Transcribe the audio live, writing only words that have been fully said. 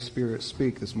Spirit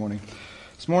speak this morning.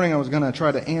 This morning I was going to try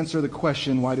to answer the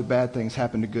question, why do bad things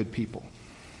happen to good people?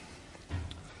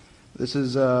 This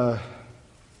is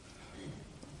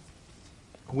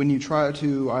when you try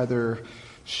to either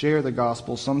share the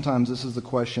gospel, sometimes this is the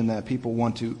question that people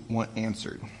want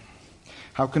answered.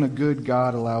 How can a good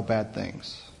God allow bad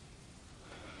things?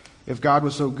 If God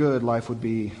was so good, life would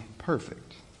be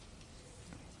perfect.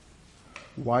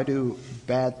 Why do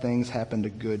bad things happen to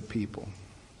good people?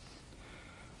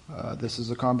 This is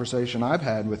a conversation I've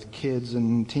had with kids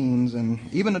and teens and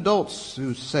even adults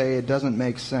who say it doesn't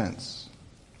make sense.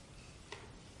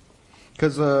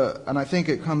 And I think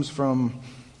it comes from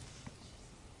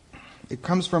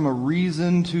a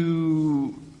reason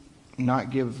to not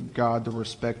give God the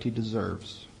respect He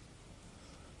deserves.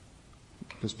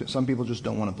 Because some people just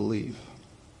don't want to believe.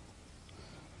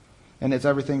 And it's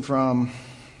everything from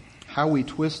how we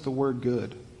twist the word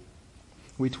good.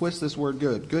 We twist this word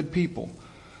good. Good people.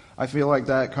 I feel like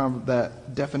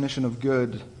that definition of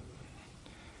good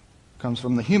comes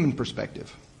from the human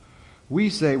perspective. We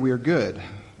say we are good.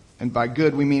 And by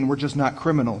good we mean we're just not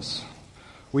criminals.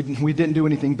 We didn't do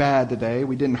anything bad today.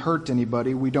 We didn't hurt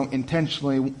anybody. We don't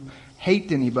intentionally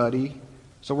hate anybody.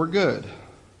 So we're good.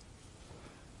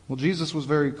 Well, Jesus was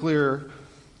very clear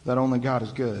that only God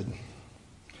is good.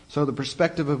 So the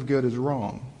perspective of good is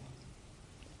wrong.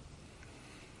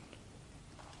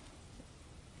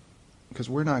 Because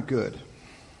we're not good.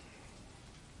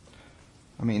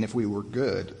 I mean, if we were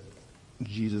good,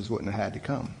 Jesus wouldn't have had to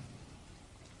come.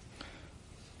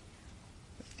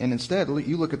 And instead,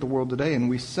 you look at the world today and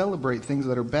we celebrate things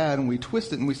that are bad and we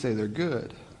twist it and we say they're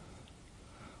good.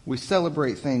 We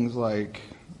celebrate things like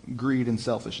greed and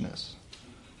selfishness,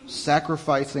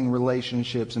 sacrificing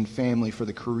relationships and family for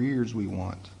the careers we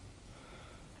want,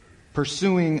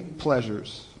 pursuing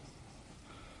pleasures.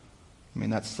 I mean,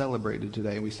 that's celebrated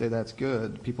today. We say that's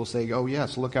good. People say, oh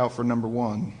yes, look out for number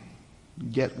one.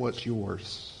 Get what's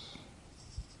yours.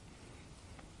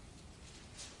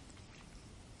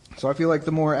 So I feel like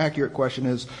the more accurate question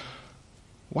is,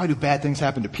 why do bad things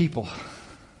happen to people?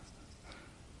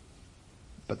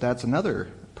 But that's another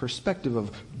perspective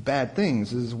of bad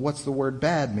things, is what's the word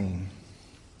bad mean?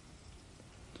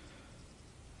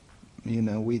 You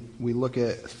know, we look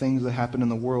at things that happen in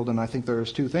the world, and I think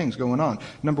there's two things going on.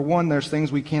 Number one, there's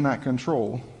things we cannot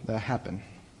control that happen.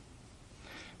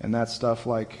 And that's stuff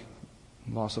like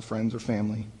loss of friends or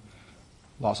family,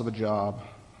 loss of a job,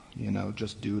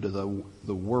 just due to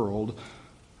the world.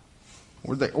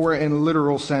 Or in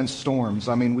literal sense, storms.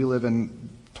 I mean, we live in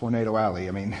Tornado Alley.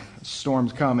 I mean,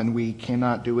 storms come and we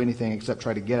cannot do anything except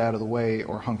try to get out of the way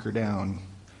or hunker down.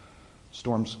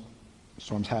 Storms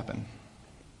happen.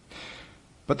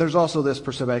 But there's also this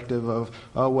perspective of,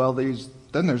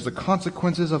 then there's the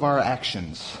consequences of our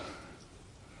actions.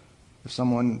 If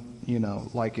someone,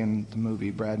 like in the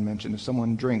movie Brad mentioned, if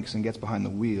someone drinks and gets behind the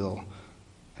wheel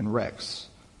and wrecks,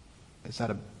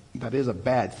 that is a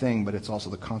bad thing, but it's also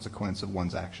the consequence of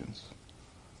one's actions.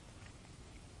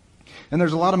 And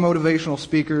there's a lot of motivational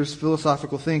speakers,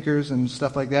 philosophical thinkers, and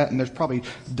stuff like that, and there's probably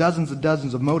dozens and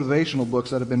dozens of motivational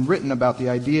books that have been written about the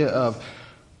idea of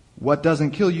what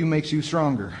doesn't kill you makes you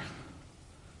stronger.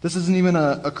 This isn't even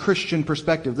a Christian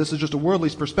perspective. This is just a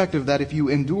worldly perspective that if you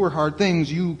endure hard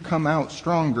things, you come out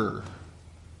stronger.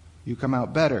 You come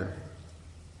out better.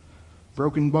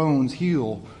 Broken bones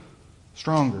heal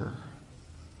stronger.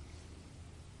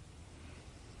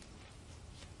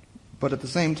 But at the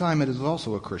same time, it is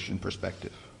also a Christian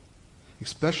perspective,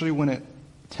 especially when it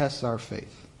tests our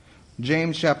faith.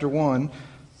 James chapter 1,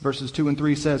 verses 2 and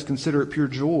 3 says, "Consider it pure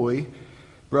joy,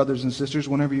 brothers and sisters,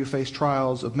 whenever you face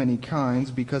trials of many kinds,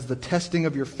 because the testing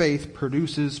of your faith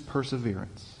produces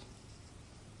perseverance."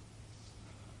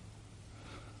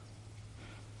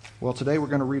 Well, today we're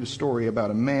going to read a story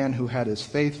about a man who had his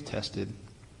faith tested.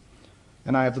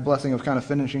 And I have the blessing of kind of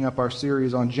finishing up our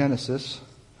series on Genesis.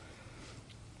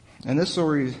 And this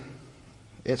story,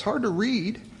 it's hard to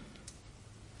read,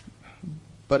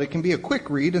 but it can be a quick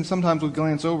read, and sometimes we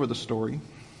glance over the story.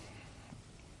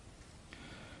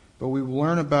 But we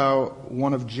learn about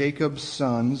one of Jacob's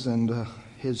sons and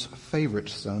his favorite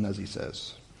son, as he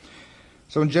says.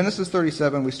 So in Genesis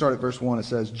 37, we start at verse 1. It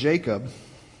says, Jacob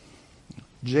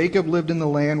lived in the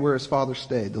land where his father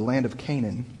stayed, the land of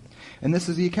Canaan. And this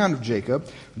is the account of Jacob.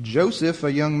 Joseph,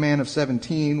 a young man of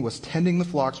 17, was tending the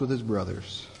flocks with his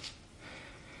brothers,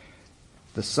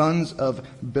 the sons of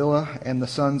Bilhah and the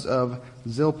sons of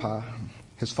Zilpah,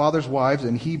 his father's wives,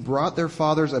 and he brought their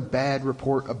fathers a bad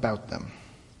report about them.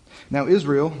 Now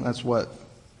Israel, that's what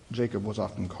Jacob was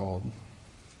often called,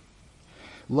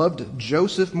 loved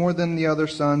Joseph more than the other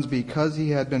sons because he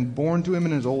had been born to him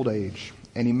in his old age.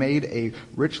 And he made a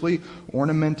richly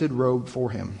ornamented robe for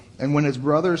him. And when his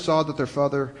brothers saw that their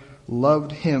father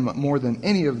loved him more than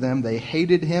any of them, they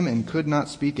hated him and could not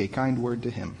speak a kind word to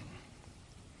him.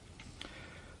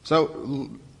 So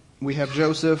we have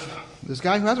Joseph, this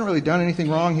guy who hasn't really done anything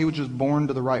wrong. He was just born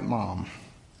to the right mom.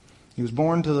 He was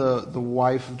born to the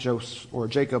wife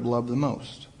Jacob loved the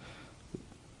most.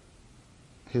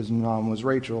 His mom was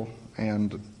Rachel,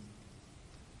 and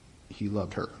he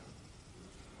loved her.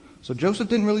 So Joseph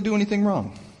didn't really do anything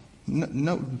wrong.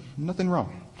 Nothing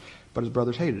wrong. But his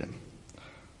brothers hated him.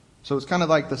 So it's kind of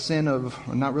like the sin of,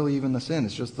 not really even the sin,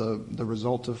 it's just the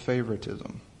result of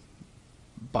favoritism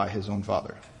by his own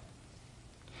father.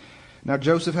 Now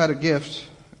Joseph had a gift,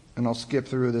 and I'll skip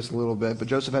through this a little bit, but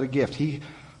Joseph had a gift.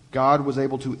 God was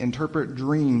able to interpret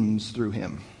dreams through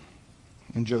him.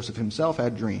 And Joseph himself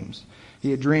had dreams.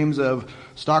 He had dreams of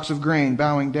stalks of grain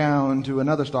bowing down to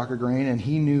another stalk of grain, and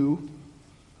he knew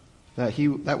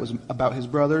that was about his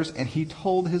brothers, and he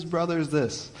told his brothers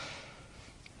this.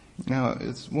 Now,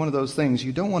 it's one of those things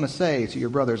you don't want to say to your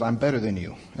brothers, I'm better than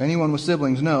you. Anyone with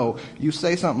siblings know you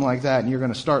say something like that and you're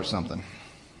going to start something.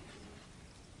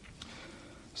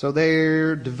 So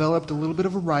they developed a little bit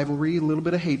of a rivalry, a little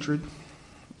bit of hatred,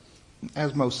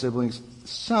 as most siblings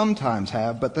sometimes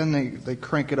have, but then they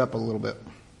crank it up a little bit.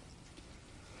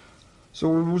 So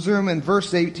we'll resume in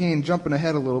verse 18, jumping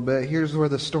ahead a little bit. Here's where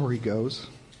the story goes.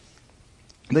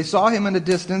 They saw him in a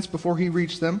distance before he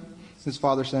reached them. His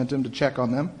father sent him to check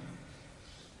on them.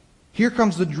 Here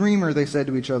comes the dreamer, they said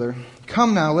to each other.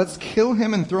 Come now, let's kill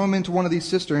him and throw him into one of these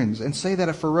cisterns and say that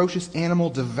a ferocious animal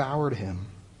devoured him.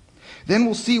 Then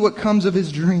we'll see what comes of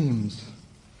his dreams.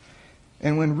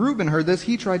 And when Reuben heard this,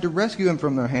 he tried to rescue him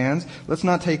from their hands. Let's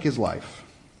not take his life,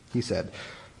 he said.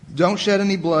 Don't shed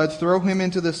any blood. Throw him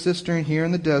into the cistern here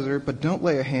in the desert, but don't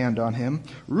lay a hand on him.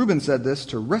 Reuben said this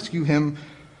to rescue him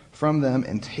from them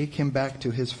and take him back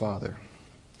to his father.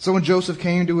 So when Joseph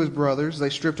came to his brothers, they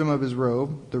stripped him of his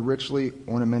robe, the richly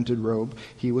ornamented robe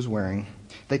he was wearing.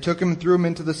 They took him and threw him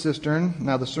into the cistern.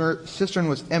 Now the cistern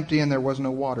was empty and there was no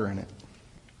water in it.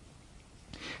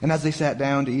 And as they sat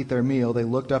down to eat their meal, they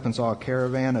looked up and saw a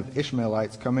caravan of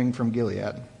Ishmaelites coming from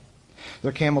Gilead.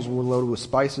 Their camels were loaded with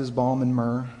spices, balm, and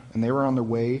myrrh, and they were on their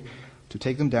way to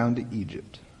take them down to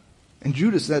Egypt. And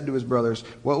Judah said to his brothers,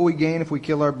 what will we gain if we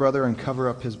kill our brother and cover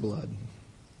up his blood?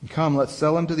 Come, let's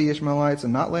sell him to the Ishmaelites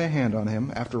and not lay a hand on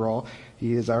him. After all,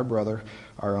 he is our brother,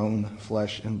 our own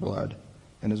flesh and blood.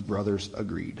 And his brothers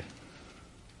agreed.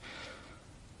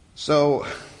 So,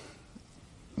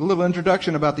 a little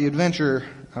introduction about the adventure.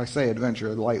 I say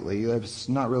adventure lightly. It's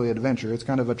not really an adventure. It's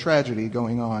kind of a tragedy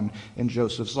going on in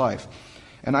Joseph's life.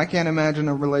 And I can't imagine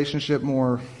a relationship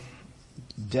more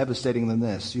devastating than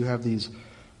this. You have these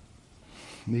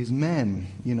men,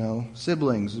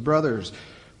 siblings, brothers,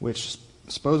 which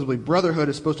supposedly brotherhood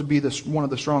is supposed to be one of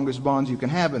the strongest bonds you can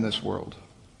have in this world.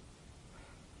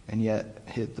 And yet,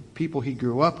 the people he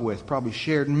grew up with, probably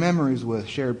shared memories with,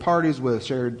 shared parties with,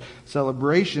 shared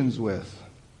celebrations with,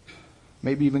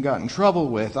 maybe even got in trouble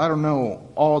with. I don't know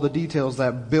all the details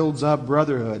that builds up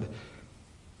brotherhood.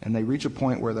 And they reach a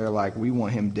point where they're like, we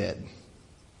want him dead.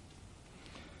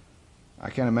 I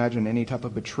can't imagine any type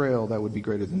of betrayal that would be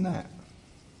greater than that.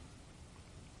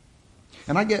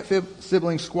 And I get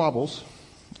sibling squabbles.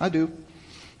 I do.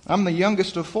 I'm the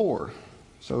youngest of 4.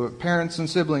 So parents and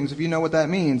siblings, if you know what that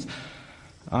means,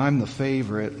 I'm the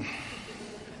favorite.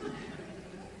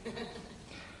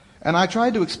 And I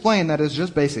tried to explain that as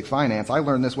just basic finance. I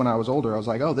learned this when I was older. I was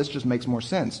like, this just makes more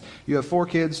sense. You have 4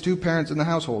 kids, 2 parents in the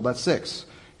household. That's 6.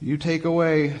 You take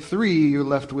away 3, you're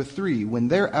left with 3. When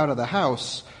they're out of the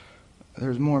house,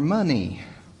 there's more money,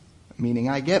 meaning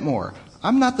I get more.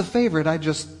 I'm not the favorite,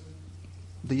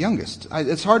 the youngest.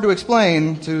 It's hard to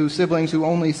explain to siblings who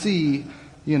only see,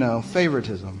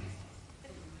 favoritism.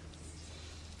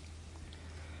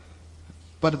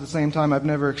 But at the same time, I've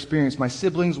never experienced my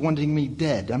siblings wanting me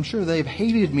dead. I'm sure they've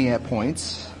hated me at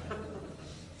points.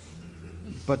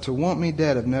 But to want me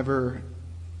dead, I've never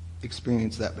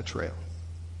experienced that betrayal.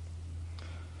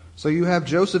 So you have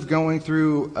Joseph going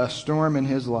through a storm in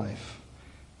his life.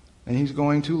 And he's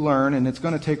going to learn, and it's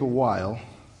going to take a while,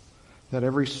 that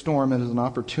every storm is an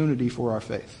opportunity for our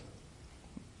faith.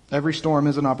 Every storm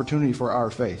is an opportunity for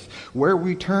our faith. Where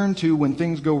we turn to when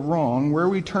things go wrong, where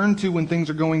we turn to when things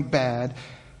are going bad,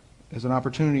 is an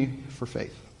opportunity for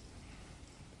faith.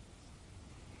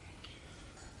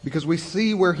 Because we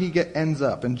see where he ends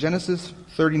up. In Genesis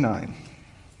 39,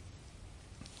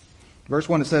 verse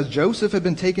 1, it says, Joseph had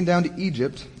been taken down to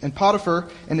Egypt, and Potiphar,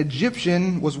 an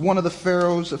Egyptian, was one of the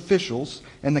Pharaoh's officials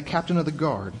and the captain of the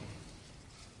guard.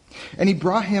 And he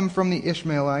brought him from the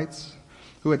Ishmaelites,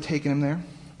 who had taken him there.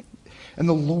 And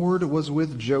the Lord was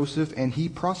with Joseph, and he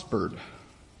prospered.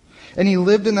 And he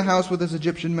lived in the house with his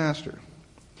Egyptian master.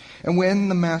 And when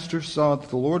the master saw that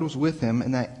the Lord was with him,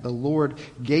 and that the Lord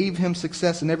gave him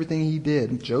success in everything he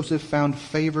did, Joseph found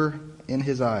favor in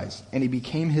his eyes, and he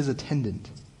became his attendant.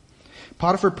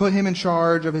 Potiphar put him in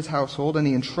charge of his household, and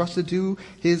he entrusted to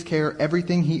his care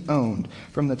everything he owned,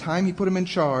 from the time he put him in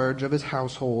charge of his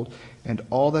household and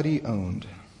all that he owned.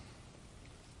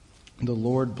 The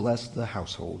Lord blessed the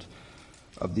household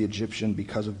of the Egyptian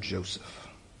because of Joseph.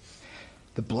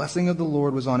 The blessing of the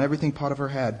Lord was on everything Potiphar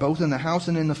had, both in the house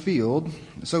and in the field.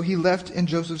 So he left in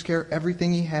Joseph's care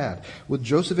everything he had. With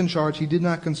Joseph in charge, he did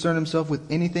not concern himself with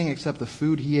anything except the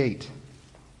food he ate.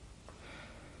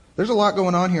 There's a lot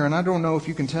going on here, and I don't know if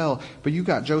you can tell, but you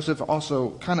got Joseph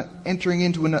also kind of entering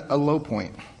into a low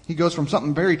point. He goes from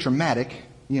something very traumatic,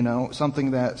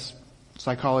 something that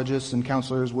psychologists and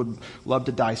counselors would love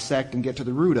to dissect and get to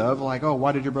the root of, like, oh,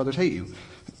 why did your brothers hate you?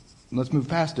 Let's move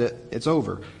past it. It's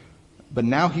over. But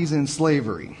now he's in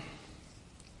slavery.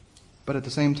 But at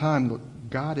the same time,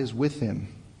 God is with him.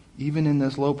 Even in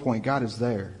this low point, God is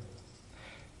there.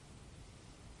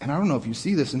 And I don't know if you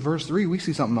see this. In verse 3, we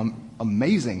see something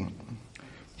amazing.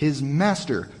 His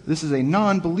master, this is a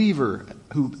non-believer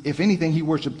who, if anything, he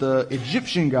worshiped the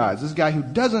Egyptian gods. This guy who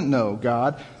doesn't know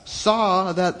God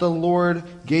saw that the Lord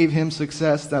gave him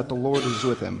success, that the Lord is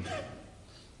with him.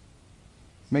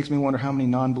 Makes me wonder how many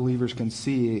non-believers can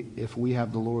see if we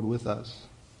have the Lord with us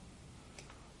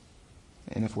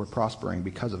and if we're prospering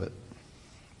because of it.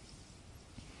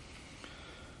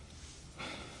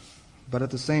 But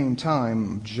at the same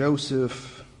time,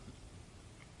 Joseph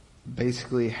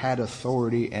basically had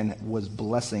authority and was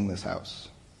blessing this house.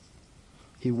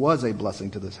 He was a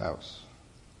blessing to this house.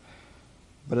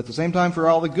 But at the same time, for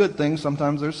all the good things,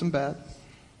 sometimes there's some bad.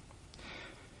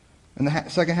 In the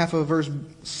second half of verse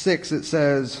 6, it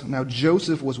says, "Now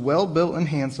Joseph was well built and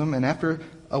handsome, and after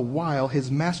a while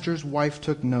his master's wife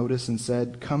took notice and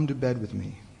said, 'Come to bed with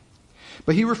me.'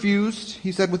 But he refused.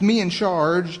 He said, 'With me in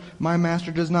charge, my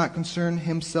master does not concern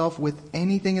himself with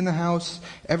anything in the house.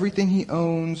 Everything he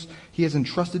owns, he has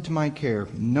entrusted to my care.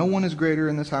 No one is greater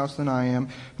in this house than I am.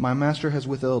 My master has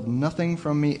withheld nothing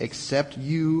from me except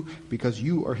you, because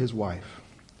you are his wife.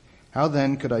 How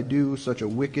then could I do such a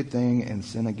wicked thing and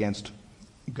sin against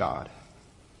God?'"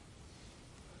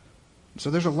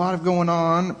 So there's a lot of going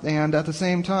on, and at the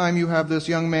same time you have this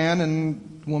young man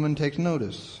and woman takes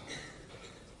notice.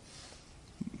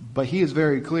 But he is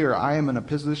very clear, I am in a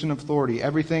position of authority,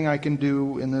 everything I can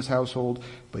do in this household,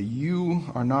 but you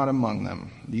are not among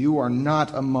them. You are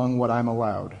not among what I'm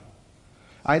allowed.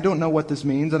 I don't know what this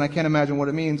means, and I can't imagine what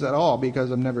it means at all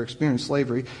because I've never experienced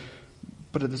slavery.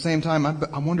 But at the same time,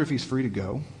 I wonder if he's free to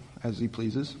go as he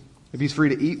pleases. If he's free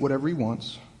to eat whatever he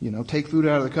wants, take food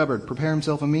out of the cupboard, prepare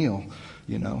himself a meal,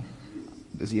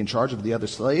 Is he in charge of the other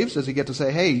slaves? Does he get to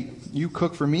say, hey, you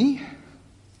cook for me?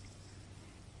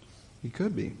 He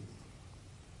could be.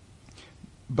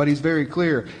 But he's very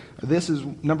clear. This is,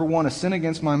 number one, a sin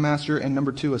against my master, and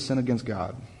number two, a sin against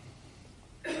God.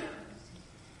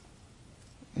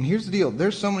 And here's the deal.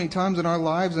 There's so many times in our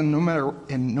lives, and no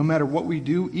matter what we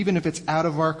do, even if it's out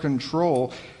of our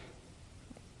control,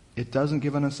 it doesn't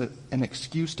give us an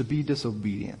excuse to be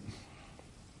disobedient.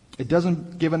 It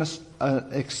doesn't give us an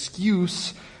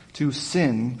excuse to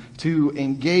sin, to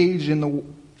engage in the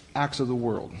acts of the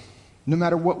world. No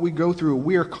matter what we go through,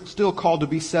 we are still called to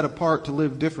be set apart, to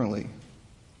live differently.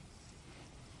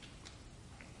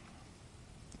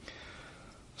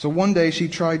 So one day she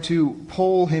tried to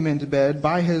pull him into bed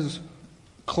by his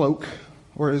cloak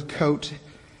or his coat,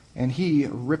 and he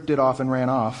ripped it off and ran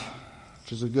off,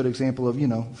 which is a good example of,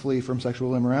 flee from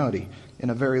sexual immorality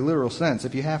in a very literal sense,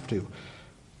 if you have to.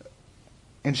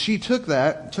 And she took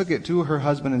it to her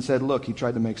husband and said, look, he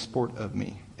tried to make sport of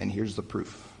me, and here's the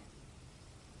proof.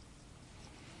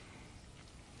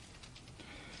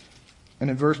 And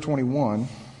in verse 21,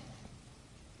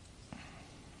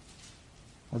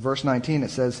 or verse 19,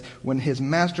 it says, when his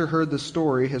master heard the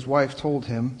story, his wife told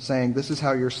him, saying, this is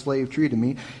how your slave treated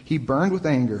me. He burned with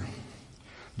anger.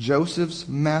 Joseph's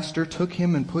master took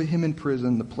him and put him in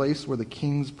prison, the place where the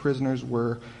king's prisoners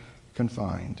were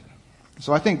confined.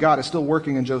 So I think God is still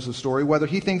working in Joseph's story, whether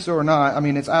he thinks so or not. I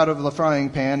mean, it's out of the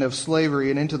frying pan of slavery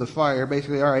and into the fire.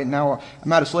 Basically, all right, now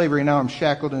I'm out of slavery, now I'm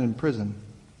shackled and in prison.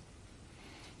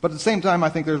 But at the same time, I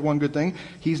think there's one good thing.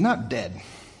 He's not dead.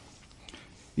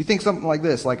 You think something like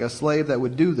this, like a slave that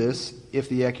would do this, if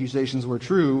the accusations were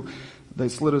true, they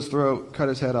slit his throat, cut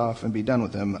his head off, and be done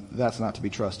with him. That's not to be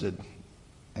trusted.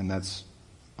 And that's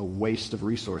a waste of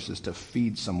resources to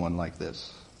feed someone like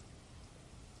this.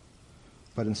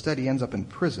 But instead he ends up in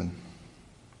prison.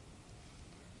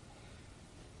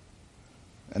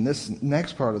 And this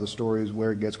next part of the story is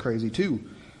where it gets crazy too.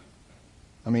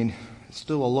 I mean, it's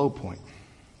still a low point.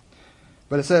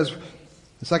 But it says,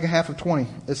 the second half of 20,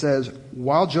 it says,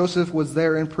 while Joseph was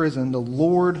there in prison, the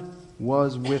Lord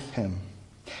was with him.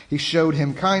 He showed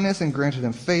him kindness and granted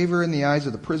him favor in the eyes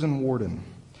of the prison warden.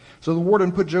 So the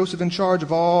warden put Joseph in charge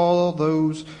of all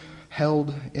those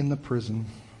held in the prison.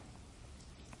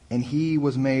 And he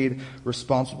was made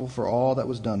responsible for all that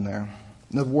was done there.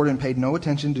 The warden paid no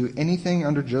attention to anything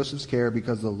under Joseph's care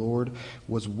because the Lord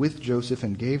was with Joseph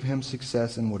and gave him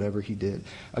success in whatever he did.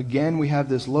 Again, we have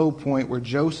this low point where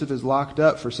Joseph is locked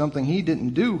up for something he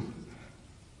didn't do.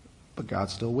 But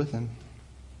God's still with him.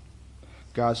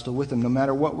 God's still with him. No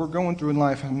matter what we're going through in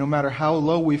life, no matter how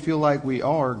low we feel like we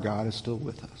are, God is still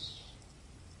with us.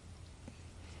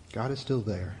 God is still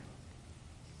there.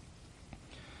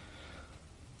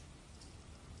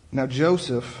 Now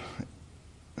Joseph,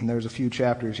 and there's a few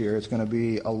chapters here. It's going to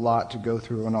be a lot to go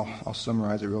through, and I'll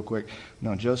summarize it real quick.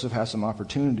 Now, Joseph has some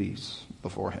opportunities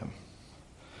before him.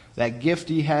 That gift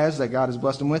he has, that God has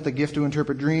blessed him with, the gift to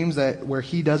interpret dreams, that where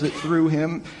he does it through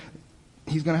him,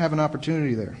 he's going to have an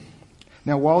opportunity there.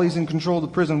 Now, while he's in control of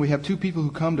the prison, we have two people who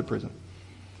come to prison.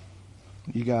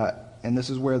 And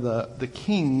this is where the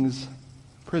king's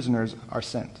prisoners are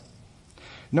sent.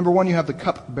 Number one, you have the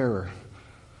cupbearer.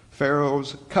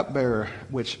 Pharaoh's cupbearer,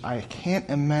 which I can't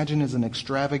imagine is an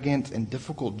extravagant and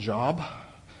difficult job.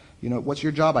 You know, what's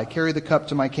your job? I carry the cup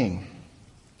to my king.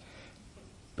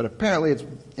 But apparently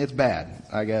it's bad,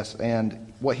 I guess.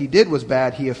 And what he did was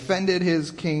bad. He offended his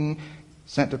king,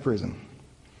 sent to prison.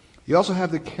 You also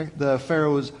have the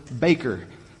Pharaoh's baker.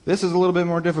 This is a little bit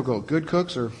more difficult. Good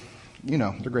cooks are,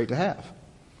 they're great to have.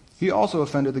 He also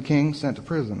offended the king, sent to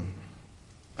prison.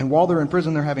 And while they're in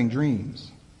prison, they're having dreams.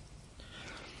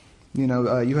 You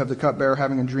have the cupbearer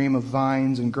having a dream of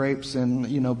vines and grapes and,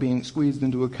 being squeezed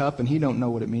into a cup, and he don't know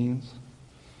what it means.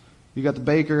 You got the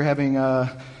baker having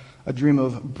a dream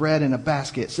of bread in a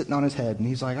basket sitting on his head, and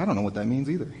he's like, I don't know what that means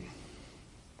either.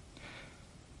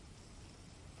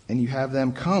 And you have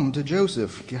them come to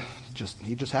Joseph.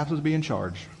 He just happens to be in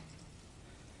charge.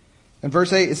 In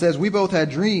verse 8, it says, we both had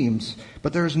dreams,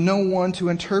 but there is no one to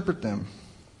interpret them.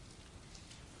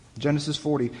 Genesis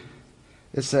 40.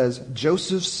 It says,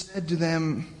 Joseph said to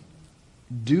them,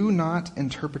 do not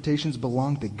interpretations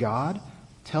belong to God?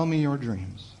 Tell me your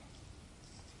dreams.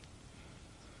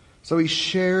 So he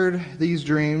shared these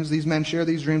dreams. These men share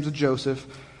these dreams with Joseph.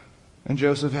 And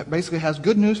Joseph basically has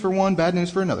good news for one, bad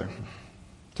news for another.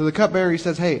 To the cupbearer, he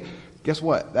says, hey, guess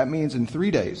what? That means in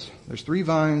 3 days, there's 3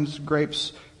 vines,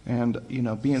 grapes, and,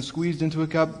 being squeezed into a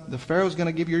cup. The Pharaoh's going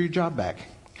to give you your job back.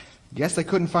 Guess they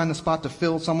couldn't find the spot to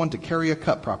fill someone to carry a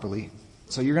cup properly.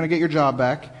 So you're going to get your job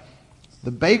back.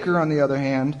 The baker, on the other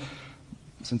hand,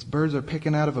 since birds are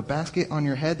picking out of a basket on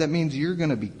your head, that means you're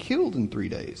going to be killed in 3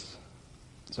 days.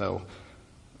 So,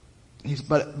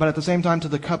 but at the same time to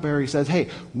the cupbearer, he says, hey,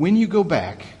 when you go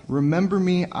back, remember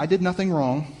me. I did nothing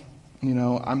wrong.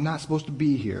 I'm not supposed to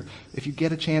be here. If you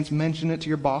get a chance, mention it to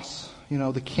your boss,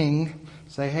 the king.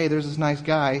 Say, hey, there's this nice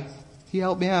guy. He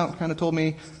helped me out, kind of told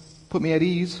me, put me at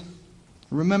ease.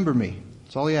 Remember me.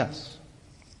 That's all he asks.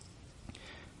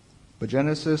 But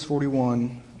Genesis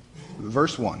 41,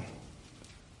 verse 1.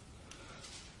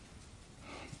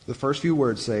 The first few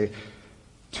words say,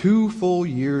 2 full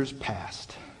years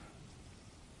passed,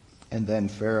 and then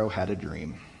Pharaoh had a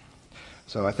dream.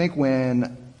 So I think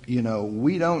when,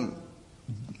 we don't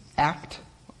act,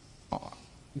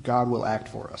 God will act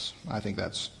for us. I think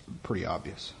that's pretty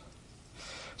obvious.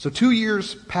 So 2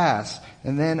 years passed,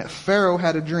 and then Pharaoh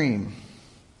had a dream.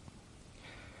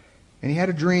 And he had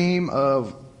a dream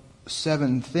of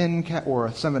 7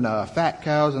 fat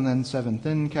cows and then 7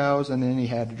 thin cows, and then he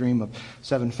had a dream of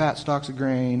 7 fat stalks of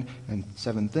grain and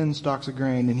 7 thin stalks of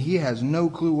grain, and he has no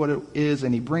clue what it is,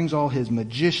 and he brings all his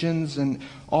magicians and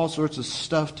all sorts of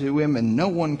stuff to him, and no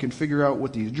one can figure out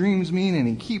what these dreams mean, and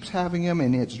he keeps having them,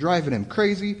 and it's driving him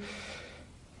crazy.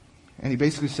 And he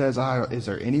basically says, is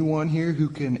there anyone here who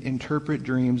can interpret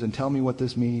dreams and tell me what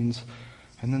this means?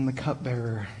 And then the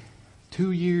cupbearer,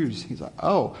 2 years, he's like,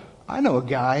 oh, I know a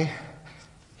guy.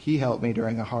 He helped me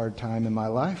during a hard time in my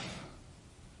life.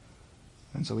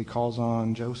 And so he calls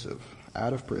on Joseph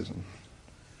out of prison.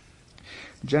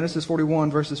 Genesis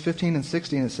 41, verses 15 and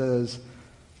 16, it says,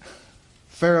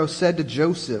 Pharaoh said to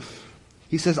Joseph,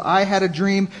 he says, I had a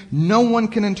dream. No one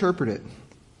can interpret it.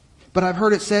 But I've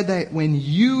heard it said that when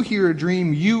you hear a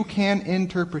dream, you can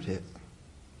interpret it.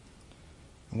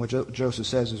 And what Joseph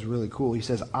says is really cool. He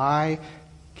says, I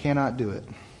cannot do it.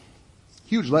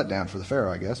 Huge letdown for the Pharaoh,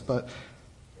 I guess, but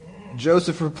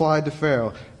Joseph replied to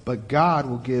Pharaoh, but God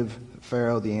will give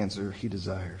Pharaoh the answer he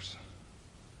desires.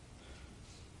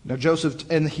 Now Joseph,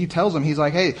 and he tells him, he's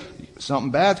like, hey,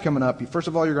 something bad's coming up. First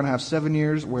of all, you're going to have 7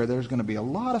 years where there's going to be a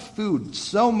lot of food,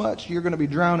 so much you're going to be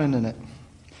drowning in it.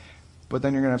 But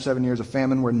then you're going to have 7 years of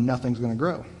famine where nothing's going to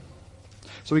grow.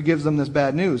 So he gives them this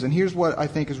bad news. And here's what I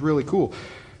think is really cool.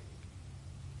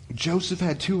 Joseph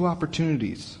had 2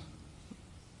 opportunities,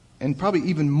 and probably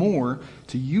even more,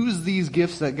 to use these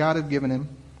gifts that God had given him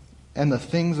and the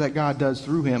things that God does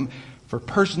through him for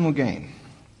personal gain.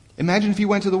 Imagine if he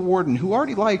went to the warden, who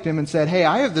already liked him, and said, hey,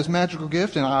 I have this magical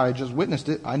gift, and I just witnessed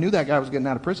it. I knew that guy was getting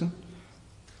out of prison.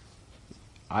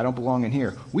 I don't belong in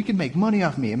here. We can make money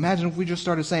off me. Imagine if we just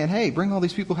started saying, hey, bring all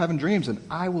these people having dreams, and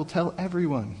I will tell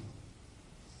everyone.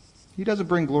 He doesn't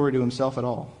bring glory to himself at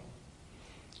all.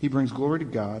 He brings glory to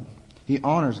God. He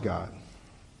honors God.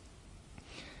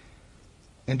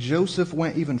 And Joseph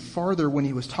went even farther when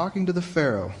he was talking to the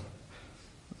Pharaoh.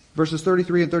 Verses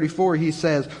 33 and 34, he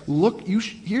says, look,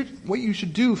 here's what you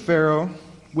should do, Pharaoh,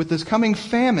 with this coming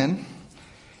famine,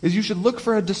 is you should look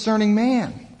for a discerning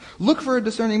man. Look for a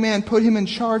discerning man, put him in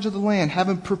charge of the land, have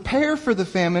him prepare for the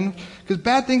famine, because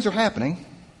bad things are happening.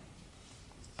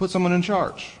 Put someone in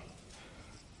charge.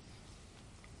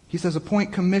 He says,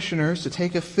 appoint commissioners to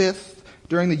take a fifth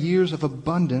during the years of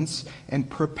abundance and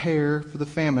prepare for the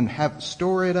famine.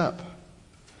 Store it up.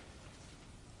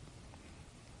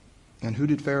 And who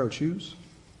did Pharaoh choose?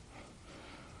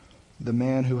 The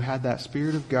man who had that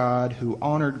Spirit of God, who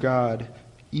honored God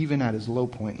even at his low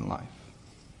point in life.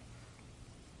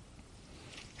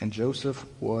 And Joseph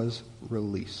was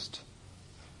released.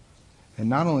 And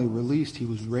not only released, he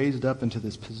was raised up into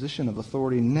this position of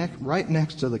authority right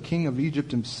next to the king of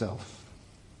Egypt himself.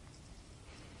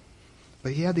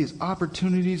 But he had these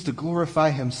opportunities to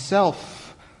glorify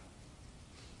himself.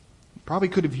 Probably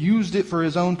could have used it for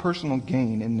his own personal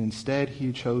gain, and instead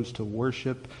he chose to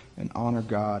worship and honor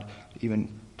God even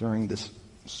during this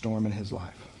storm in his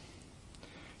life.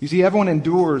 You see, everyone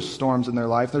endures storms in their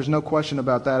life. There's no question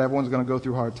about that. Everyone's going to go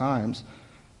through hard times.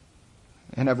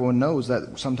 And everyone knows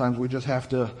that sometimes we just have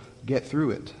to get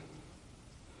through it.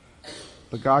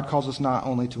 But God calls us not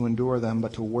only to endure them,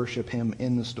 but to worship Him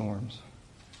in the storms.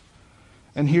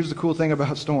 And here's the cool thing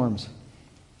about storms.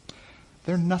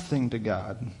 They're nothing to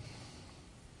God.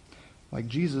 Like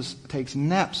Jesus takes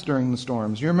naps during the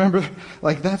storms. You remember?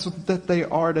 Like that's what that they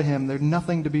are to Him. They're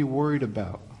nothing to be worried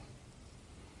about.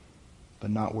 But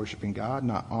not worshiping God,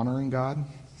 not honoring God,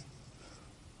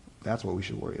 that's what we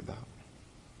should worry about.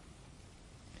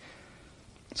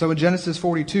 So in Genesis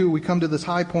 42, we come to this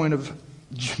high point of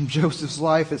Joseph's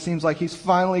life. It seems like he's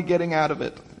finally getting out of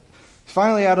it.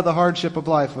 Finally out of the hardship of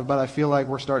life. But I feel like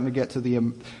we're starting to get to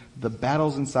the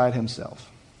battles inside himself.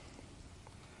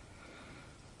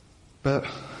 But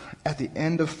at the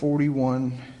end of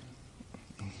 41,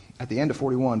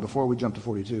 before we jump to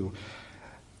 42,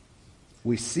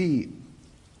 we see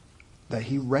that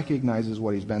he recognizes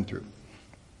what he's been through.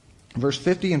 Verse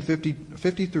 50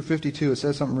 through 52, it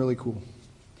says something really cool.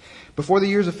 Before the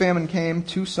years of famine came,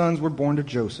 2 sons were born to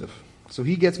Joseph. So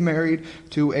he gets married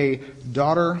to a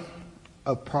daughter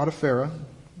of Potiphar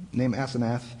named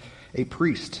Asenath, a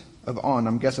priest of On.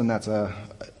 I'm guessing that's an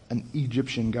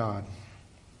Egyptian god.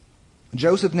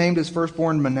 Joseph named his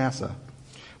firstborn Manasseh,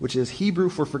 which is Hebrew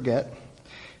for forget.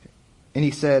 And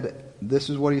he said, this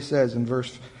is what he says in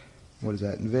verse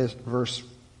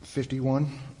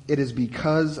 51. It is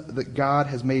because that God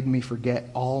has made me forget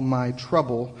all my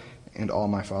trouble and all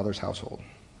my father's household.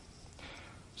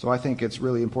 So I think it's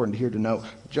really important here to know,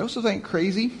 Joseph ain't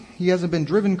crazy. He hasn't been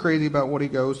driven crazy about what he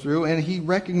goes through, and he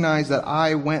recognized that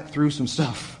I went through some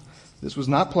stuff. This was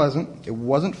not pleasant. It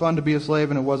wasn't fun to be a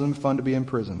slave, and it wasn't fun to be in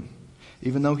prison.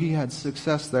 Even though he had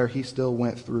success there, he still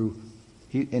went through,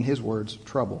 in his words,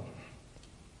 trouble.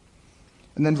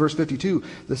 And then verse 52,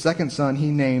 the second son he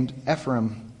named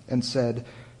Ephraim and said,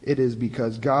 it is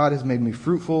because God has made me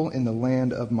fruitful in the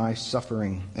land of my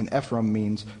suffering. And Ephraim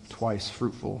means twice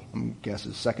fruitful. I guess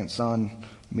his second son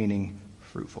meaning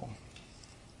fruitful.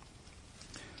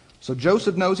 So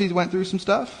Joseph knows he went through some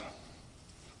stuff.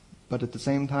 But at the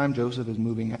same time, Joseph is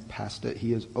moving past it.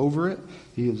 He is over it.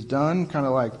 He is done. Kind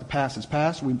of like the past is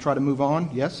past. We try to move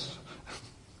on. Yes.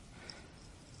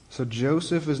 So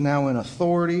Joseph is now in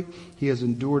authority. He has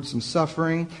endured some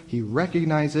suffering. He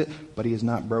recognizes it, but he is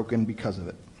not broken because of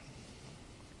it.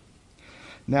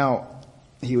 Now,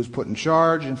 he was put in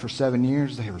charge, and for 7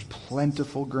 years there was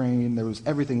plentiful grain.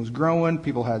 Everything was growing.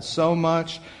 People had so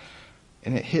much,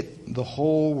 and it hit the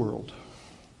whole world,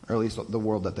 or at least the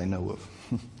world that they know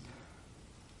of.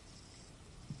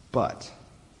 But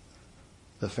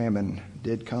the famine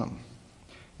did come.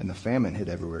 and the famine hit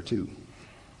everywhere too.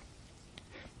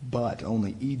 But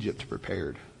only Egypt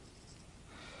prepared.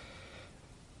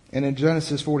 And in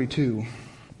Genesis 42,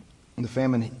 the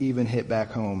famine even hit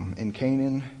back home. In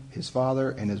Canaan, his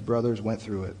father and his brothers went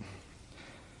through it.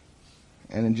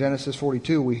 And in Genesis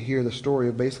 42, we hear the story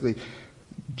of basically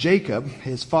Jacob,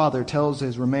 his father, tells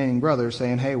his remaining brothers,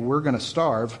 saying, hey, we're going to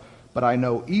starve, but I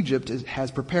know Egypt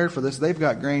has prepared for this. They've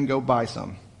got grain, go buy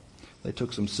some. They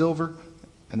took some silver,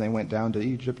 and they went down to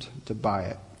Egypt to buy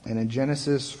it. And in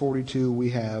Genesis 42,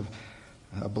 we have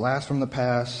a blast from the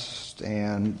past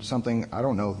and something I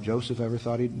don't know if Joseph ever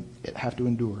thought he'd have to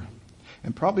endure.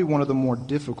 And probably one of the more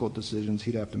difficult decisions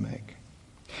he'd have to make.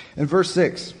 In verse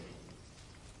 6,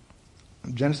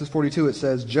 Genesis 42, it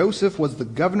says, Joseph was the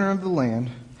governor of the land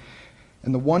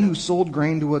and the one who sold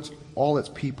grain to all its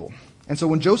people. And so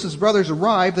when Joseph's brothers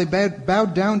arrived, they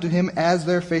bowed down to him as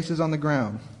their faces on the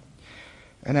ground.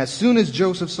 And as soon as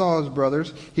Joseph saw his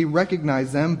brothers, he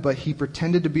recognized them, but he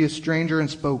pretended to be a stranger and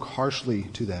spoke harshly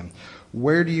to them.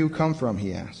 Where do you come from?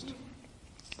 He asked.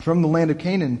 From the land of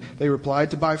Canaan, they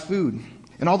replied, to buy food.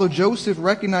 And although Joseph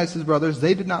recognized his brothers,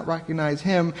 they did not recognize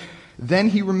him. Then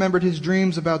he remembered his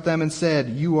dreams about them and said,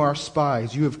 you are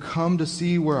spies. You have come to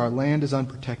see where our land is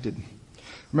unprotected.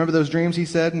 Remember those dreams he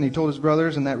said, and he told his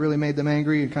brothers, and that really made them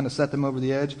angry and kind of set them over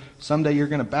the edge? Someday you're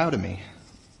going to bow to me.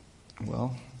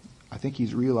 Well, I think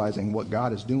he's realizing what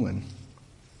God is doing.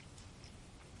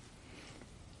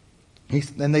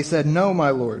 And they said, no,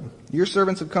 my lord, your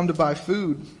servants have come to buy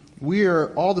food. We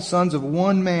are all the sons of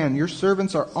one man. Your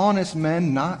servants are honest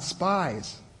men, not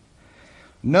spies.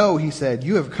 No, he said,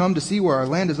 you have come to see where our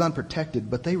land is unprotected.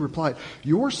 But they replied,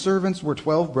 your servants were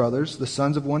 12 brothers, the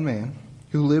sons of one man,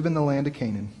 who live in the land of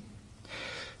Canaan.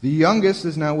 The youngest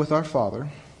is now with our father,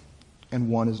 and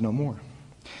one is no more.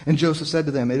 And Joseph said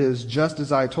to them, it is just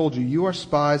as I told you, you are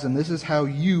spies, and this is how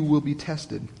you will be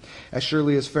tested. As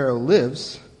surely as Pharaoh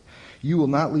lives, you will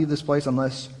not leave this place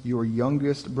unless your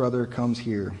youngest brother comes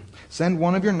here. Send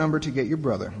one of your number to get your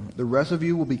brother. The rest of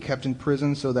you will be kept in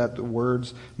prison so that the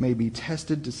words may be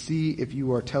tested to see if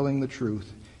you are telling the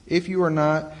truth. If you are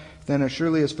not, then as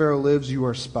surely as Pharaoh lives, you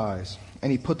are spies.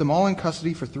 And he put them all in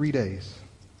custody for 3 days.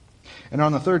 And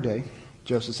on the third day,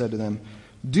 Joseph said to them,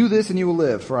 do this and you will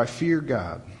live, for I fear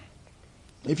God.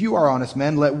 If you are honest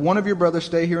men, let one of your brothers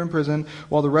stay here in prison,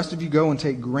 while the rest of you go and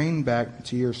take grain back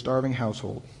to your starving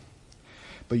household.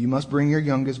 But you must bring your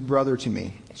youngest brother to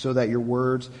me, so that your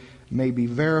words may be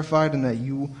verified and that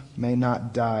you may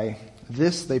not die.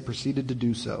 This they proceeded to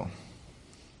do so.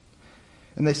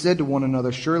 And they said to one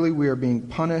another, surely we are being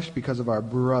punished because of our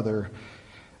brother.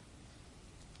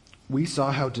 We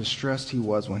saw how distressed he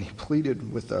was when he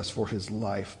pleaded with us for his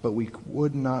life, but we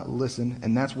would not listen,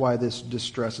 and that's why this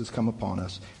distress has come upon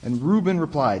us. And Reuben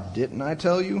replied, didn't I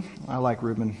tell you? I like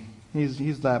Reuben.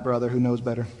 He's that brother who knows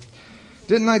better.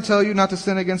 Didn't I tell you not to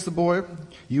sin against the boy?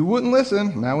 You wouldn't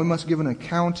listen. Now we must give an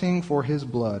accounting for his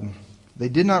blood. They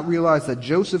did not realize that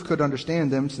Joseph could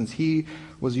understand them since he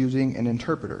was using an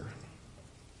interpreter.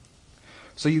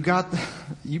 So you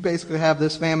basically have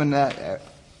this famine that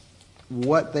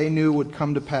what they knew would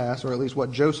come to pass, or at least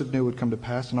what Joseph knew would come to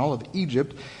pass, and all of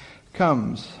Egypt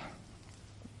comes.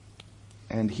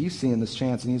 And he's seeing this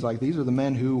chance, and he's like, these are the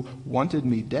men who wanted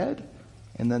me dead,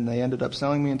 and then they ended up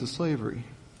selling me into slavery.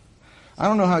 I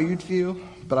don't know how you'd feel,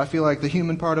 but I feel like the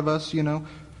human part of us,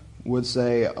 would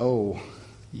say, oh,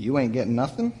 you ain't getting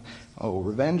nothing. Oh,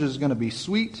 revenge is going to be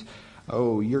sweet.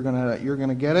 Oh, you're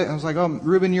gonna get it. And I was like, oh,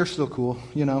 Reuben, you're still cool.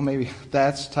 Maybe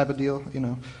that's type of deal.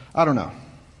 I don't know.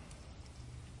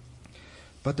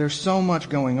 But there's so much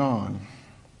going on.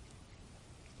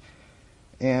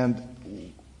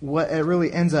 And what it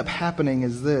really ends up happening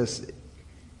is this,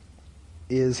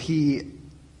 is he,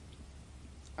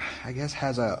 I guess,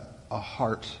 has a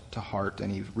heart to heart,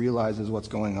 and he realizes what's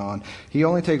going on. He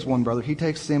only takes one brother. He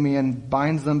takes Simeon,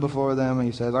 binds them before them, and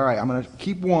he says, all right, I'm going to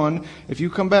keep one. If you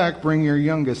come back, bring your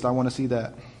youngest. I want to see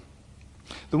that.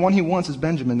 The one he wants is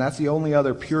Benjamin. That's the only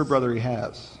other pure brother he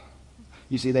has.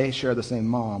 You see, they share the same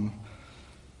mom.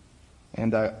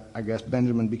 And I guess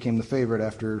Benjamin became the favorite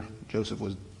after Joseph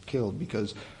was killed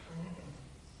because,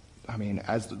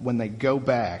 when they go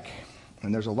back,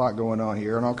 and there's a lot going on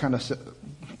here, and I'll kind of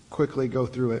quickly go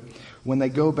through it. When they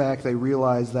go back, they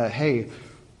realize that, hey,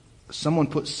 someone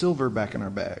put silver back in our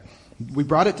bag. We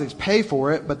brought it to pay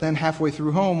for it, but then halfway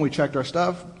through home, we checked our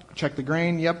stuff, checked the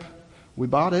grain, yep, we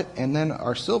bought it, and then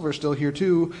our silver's still here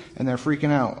too, and they're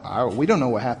freaking out. We don't know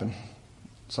what happened.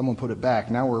 Someone put it back.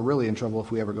 Now we're really in trouble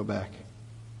if we ever go back.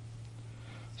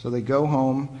 So they go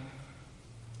home,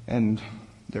 and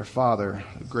their father,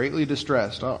 greatly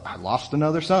distressed, oh, I lost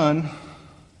another son.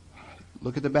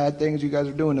 Look at the bad things you guys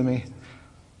are doing to me.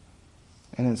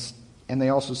 And they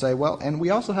also say, well, and we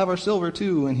also have our silver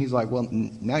too. And he's like, well,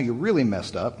 now you're really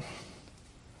messed up.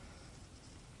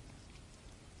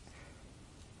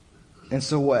 And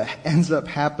so what ends up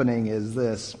happening is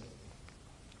this.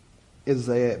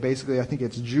 Basically, I think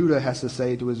it's Judah has to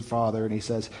say to his father, and he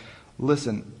says,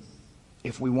 listen,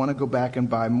 if we want to go back and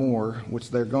buy more, which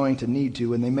they're going to need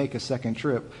to, and they make a second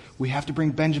trip, we have to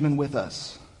bring Benjamin with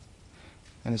us.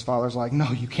 And his father's like,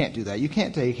 no, you can't do that. You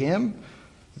can't take him.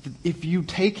 If you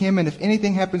take him and if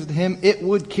anything happens to him, it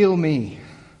would kill me.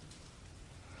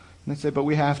 And they say, but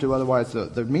we have to, otherwise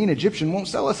the mean Egyptian won't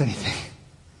sell us anything.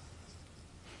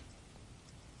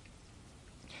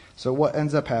 So what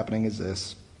ends up happening is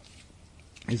this,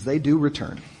 is they do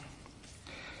return.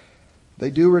 They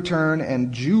do return,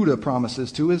 and Judah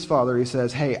promises to his father, he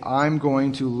says, hey, I'm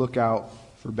going to look out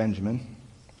for Benjamin.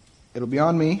 It'll be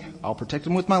on me. I'll protect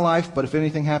him with my life, but if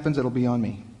anything happens, it'll be on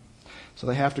me. So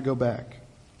they have to go back.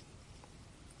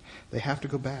 They have to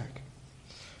go back.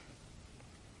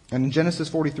 And in Genesis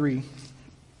 43,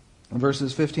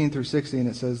 verses 15 through 16,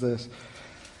 it says this,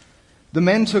 the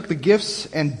men took the gifts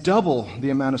and double the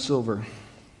amount of silver,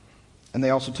 and they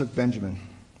also took Benjamin.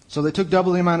 So they took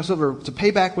double the amount of silver to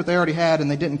pay back what they already had and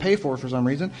they didn't pay for some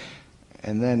reason,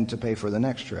 and then to pay for the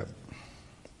next trip.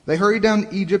 They hurried down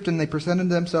to Egypt and they presented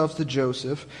themselves to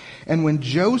Joseph. And when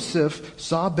Joseph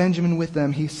saw Benjamin with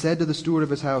them, he said to the steward of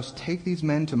his house, take these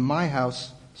men to my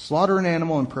house, slaughter an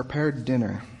animal and prepare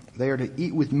dinner. They are to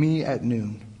eat with me at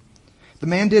noon. The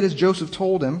man did as Joseph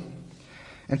told him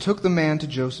and took the man to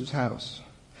Joseph's house.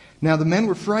 Now the men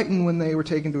were frightened when they were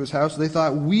taken to his house. They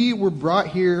thought, we were brought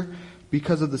here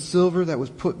because of the silver that was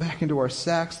put back into our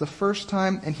sacks the first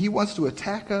time, and he wants to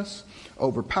attack us,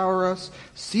 overpower us,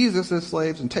 seize us as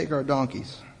slaves, and take our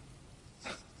donkeys. I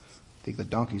think the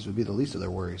donkeys would be the least of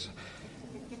their worries.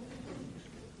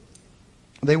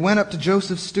 They went up to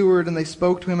Joseph's steward, and they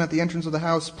spoke to him at the entrance of the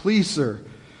house, please, sir,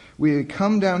 we had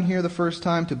come down here the first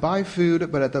time to buy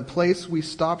food, but at the place we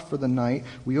stopped for the night,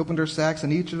 we opened our sacks,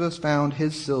 and each of us found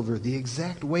his silver, the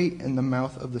exact weight in the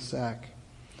mouth of the sack.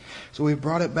 So we've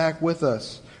brought it back with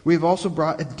us. We've also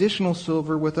brought additional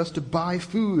silver with us to buy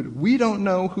food. We don't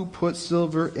know who put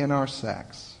silver in our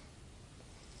sacks.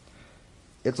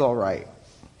 It's all right,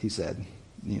 he said,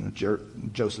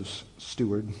 Joseph's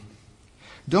steward.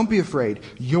 Don't be afraid.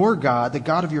 Your God, the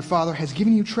God of your father, has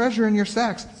given you treasure in your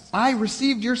sacks. I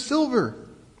received your silver.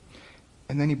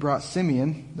 And then he brought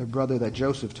Simeon, the brother that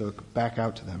Joseph took, back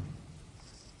out to them.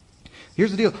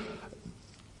 Here's the deal.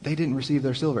 They didn't receive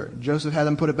their silver. Joseph had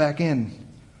them put it back in.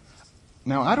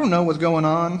 Now, I don't know what's going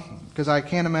on, because I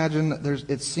can't imagine.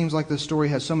 It seems like this story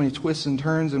has so many twists and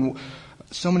turns and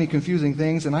so many confusing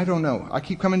things, and I don't know. I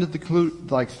keep coming to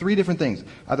the three different things.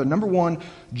 Either number one,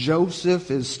 Joseph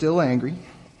is still angry,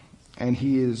 and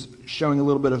he is showing a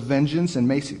little bit of vengeance, and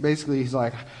basically he's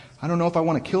like, I don't know if I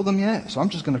want to kill them yet, so I'm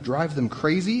just going to drive them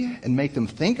crazy and make them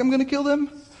think I'm going to kill them.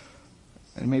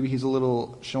 And maybe he's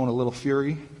showing a little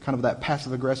fury, kind of that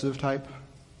passive-aggressive type.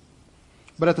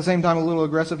 But at the same time, a little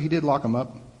aggressive. He did lock them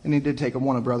up, and he did take them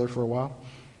one brother for a while.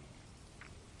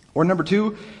 Or number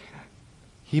two,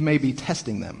 he may be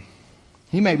testing them.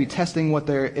 He may be testing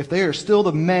if they are still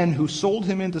the men who sold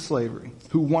him into slavery,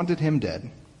 who wanted him dead.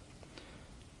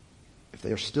 If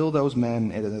they are still those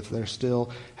men, and if they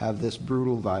still have this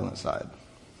brutal, violent side.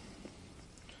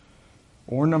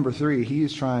 Or number three, he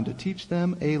is trying to teach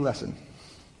them a lesson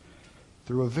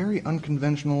through a very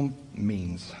unconventional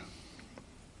means.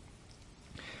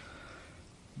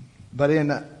 But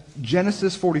in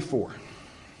Genesis 44,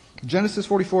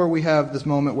 we have this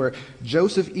moment where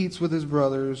Joseph eats with his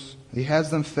brothers. He has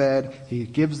them fed. He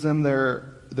gives them their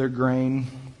grain.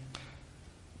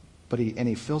 But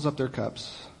he fills up their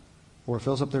cups, or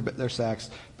fills up their sacks.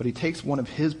 But he takes one of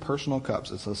his personal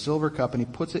cups. It's a silver cup, and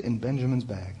he puts it in Benjamin's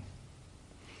bag.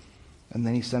 And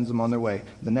then he sends them on their way.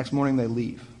 The next morning they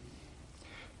leave.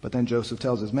 But then Joseph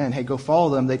tells his men, hey, go follow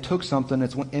them. They took something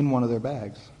that's in one of their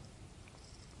bags.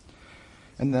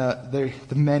 And the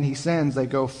men he sends, they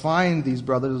go find these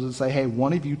brothers and say, hey,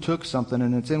 one of you took something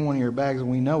and it's in one of your bags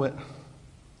and we know it.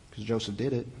 Because Joseph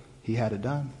did it. He had it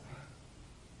done.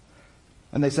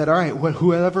 And they said, all right,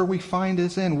 whoever we find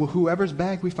this in, whoever's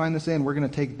bag we find this in, we're going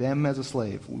to take them as a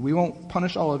slave. We won't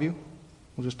punish all of you.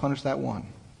 We'll just punish that one.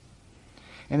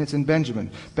 And it's in Benjamin.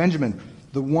 Benjamin,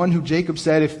 the one who Jacob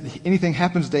said, if anything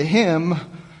happens to him,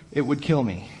 it would kill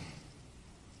me.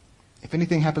 If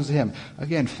anything happens to him.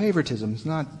 Again, favoritism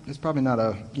it's probably not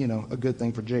a good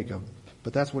thing for Jacob.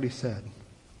 But that's what he said.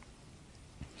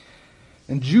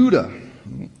 And Judah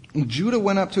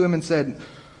went up to him and said,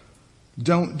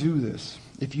 don't do this.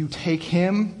 If you take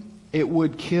him, It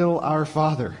would kill our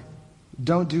father.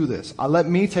 Don't do this. Let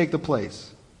me take the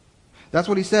place. That's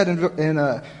what he said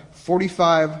in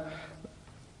 45.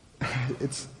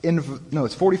 It's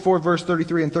 44 verse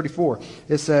 33 and 34.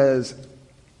 It says,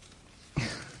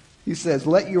 he says,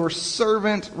 "Let your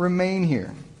servant remain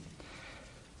here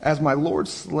as my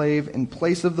Lord's slave in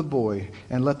place of the boy,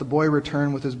 and let the boy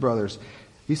return with his brothers."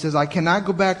 He says, "I cannot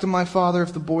go back to my father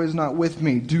if the boy is not with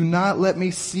me. Do not let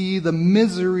me see the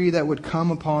misery that would come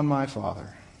upon my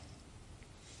father."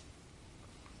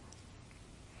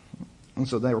 And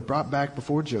so they were brought back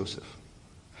before Joseph.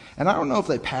 And I don't know if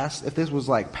this was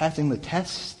like passing the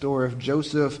test, or if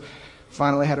Joseph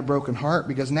finally had a broken heart,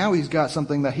 because now he's got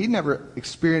something that he never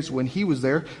experienced when he was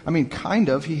there. I mean, kind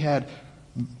of. He had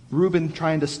Reuben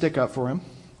trying to stick up for him,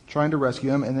 trying to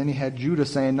rescue him, and then he had Judah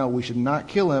saying, "No, we should not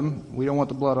kill him. We don't want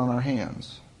the blood on our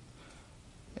hands."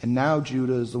 And now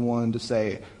Judah is the one to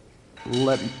say,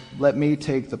 let me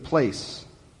take the place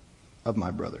of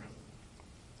my brother.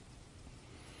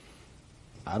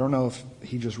 I don't know if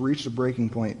he just reached a breaking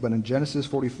point, but in Genesis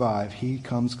 45, he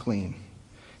comes clean.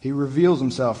 He reveals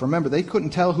himself. Remember, they couldn't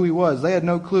tell who he was. They had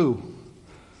no clue.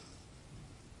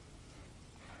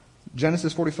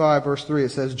 Genesis 45, verse 3,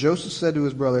 it says, "Joseph said to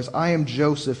his brothers, 'I am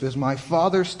Joseph. Is my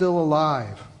father still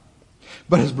alive?'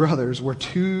 But his brothers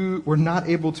were not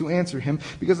able to answer him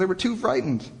because they were too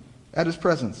frightened at his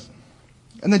presence.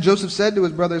 And then Joseph said to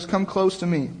his brothers, 'Come close to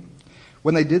me.'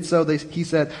 When they did so, he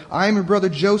said, 'I am your brother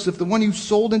Joseph, the one you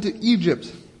sold into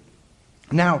Egypt.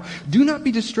 Now, do not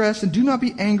be distressed and do not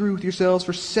be angry with yourselves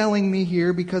for selling me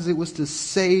here, because it was to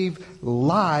save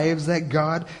lives that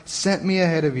God sent me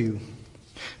ahead of you.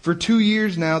 For 2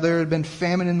 years now there had been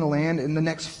famine in the land. In the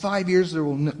next 5 years there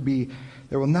will not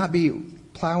be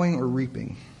plowing or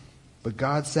reaping. But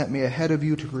God sent me ahead of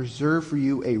you to preserve for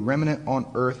you a remnant on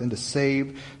earth and to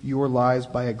save your lives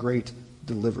by a great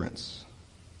deliverance.'"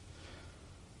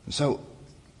 So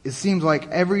it seems like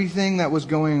everything that was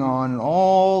going on and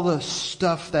all the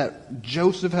stuff that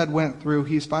Joseph had went through,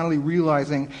 he's finally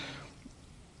realizing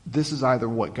this is either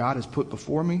what God has put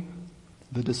before me,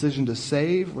 the decision to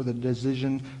save, or the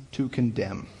decision to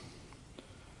condemn.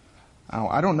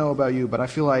 I don't know about you, but I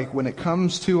feel like when it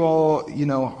comes to all,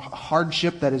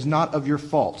 hardship that is not of your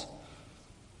fault,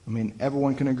 I mean,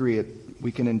 everyone can agree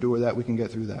we can endure that, we can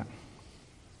get through that.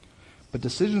 But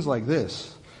decisions like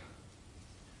this,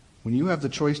 when you have the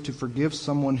choice to forgive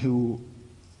someone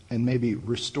and maybe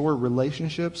restore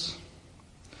relationships,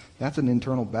 that's an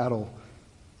internal battle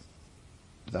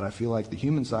that I feel like the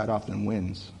human side often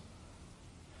wins.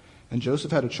 And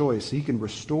Joseph had a choice. He can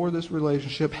restore this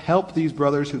relationship, help these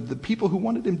brothers, the people who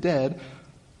wanted him dead,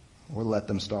 or let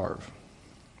them starve.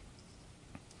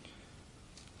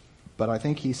 But I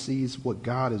think he sees what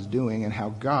God is doing and how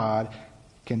God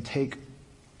can take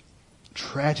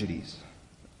tragedies,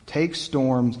 take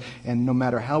storms, and no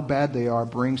matter how bad they are,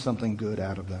 bring something good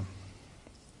out of them.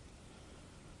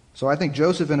 So I think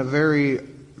Joseph, in a very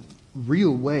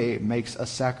real way, makes a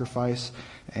sacrifice,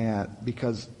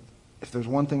 because if there's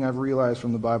one thing I've realized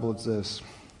from the Bible, it's this: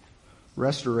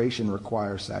 restoration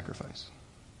requires sacrifice.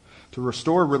 To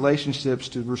restore relationships,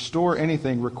 to restore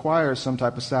anything, requires some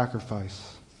type of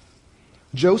sacrifice.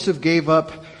 Joseph gave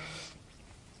up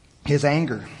his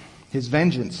anger, his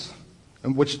vengeance,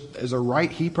 which is a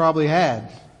right he probably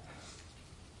had.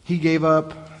 He gave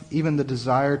up even the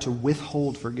desire to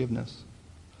withhold forgiveness.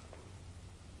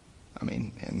 I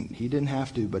mean, and he didn't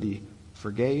have to, but he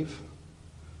forgave,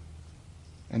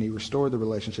 and he restored the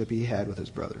relationship he had with his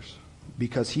brothers,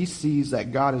 because he sees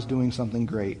that God is doing something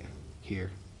great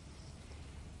here.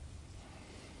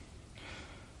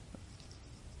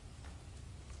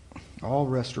 All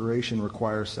restoration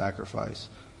requires sacrifice.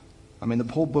 I mean,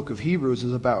 the whole book of Hebrews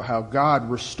is about how God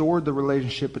restored the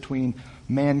relationship between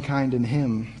mankind and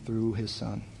him through his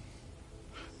Son.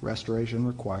 Restoration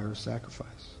requires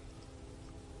sacrifice.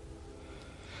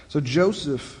 So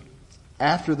Joseph,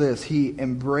 after this, he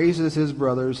embraces his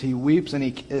brothers, he weeps, and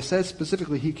it says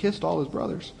specifically he kissed all his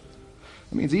brothers.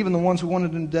 It means even the ones who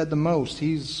wanted him dead the most,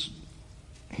 he's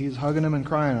hugging them and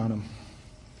crying on them.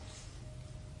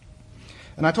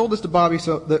 And I told this to Bobby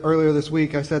earlier this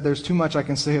week. I said there's too much I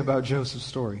can say about Joseph's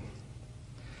story.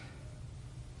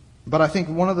 But I think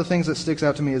one of the things that sticks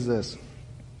out to me is this.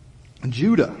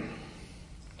 Judah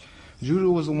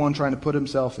was the one trying to put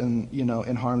himself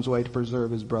in harm's way to preserve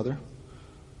his brother.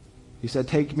 He said,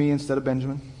 "Take me instead of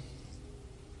Benjamin."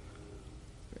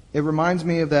 It reminds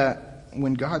me of that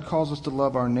when God calls us to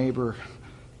love our neighbor,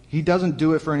 he doesn't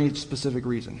do it for any specific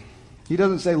reason. He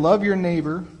doesn't say, "Love your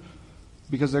neighbor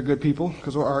because they're good people,"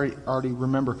 because we already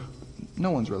remember,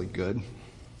 no one's really good.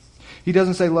 He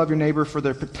doesn't say love your neighbor for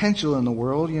their potential in the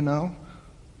world,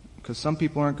 because some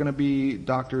people aren't going to be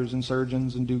doctors and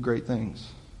surgeons and do great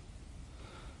things.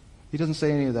 He doesn't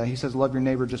say any of that. He says love your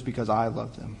neighbor just because I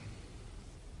love them.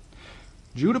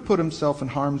 Judah put himself in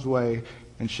harm's way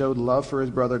and showed love for his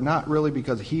brother, not really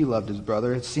because he loved his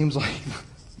brother. It seems like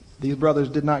these brothers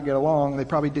did not get along. They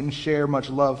probably didn't share much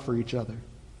love for each other.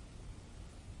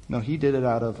 No, he did it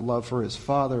out of love for his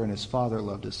father, and his father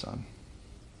loved his son.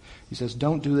 He says,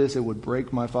 don't do this. It would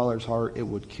break my father's heart. It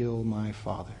would kill my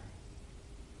father.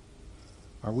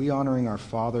 Are we honoring our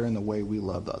Father in the way we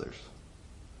love others?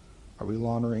 Are we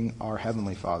honoring our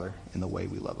Heavenly Father in the way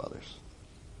we love others?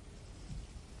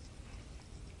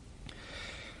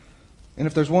 And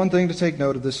if there's one thing to take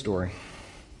note of this story,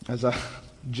 as I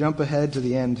jump ahead to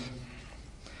the end,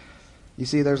 you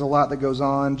see there's a lot that goes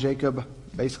on.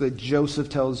 Joseph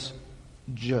tells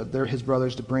his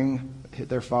brothers to bring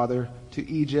their father to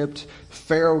Egypt.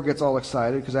 Pharaoh gets all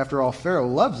excited because after all, Pharaoh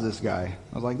loves this guy.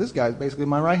 I was like, this guy's basically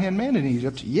my right-hand man in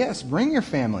Egypt. Yes, bring your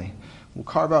family. We'll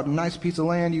carve out a nice piece of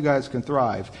land. You guys can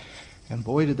thrive. And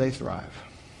boy, did they thrive.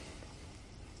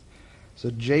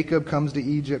 So Jacob comes to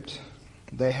Egypt.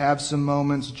 They have some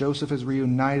moments. Joseph is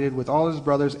reunited with all his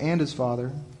brothers and his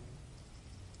father.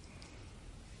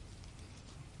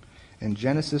 In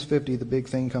Genesis 50, the big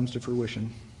thing comes to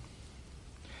fruition.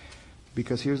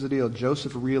 Because here's the deal.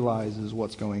 Joseph realizes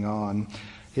what's going on.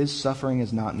 His suffering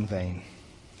is not in vain.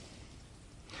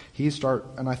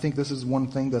 And I think this is one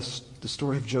thing the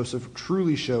story of Joseph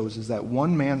truly shows, is that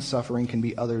one man's suffering can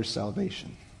be others'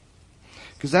 salvation.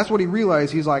 Because that's what he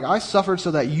realized. He's like, I suffered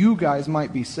so that you guys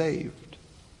might be saved.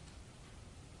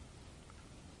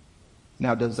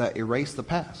 Now, does that erase the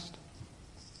past?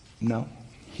 No.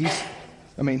 He's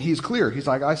clear. He's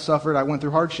like, I suffered, I went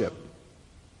through hardship.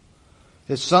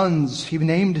 He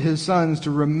named his sons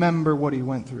to remember what he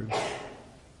went through.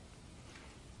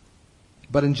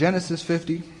 But in Genesis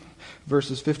 50,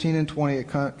 verses 15 and 20, it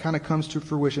kind of comes to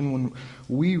fruition when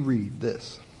we read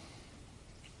this.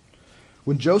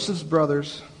 When Joseph's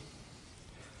brothers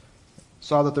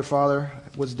saw that their father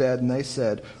was dead, and they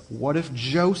said, what if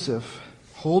Joseph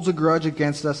holds a grudge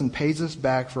against us and pays us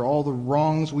back for all the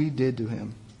wrongs we did to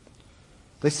him?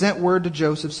 They sent word to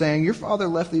Joseph saying, your father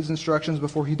left these instructions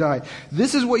before he died.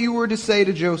 This is what you were to say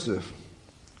to Joseph.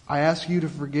 I ask you to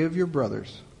forgive your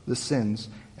brothers the sins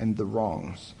and the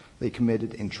wrongs they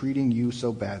committed in treating you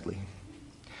so badly.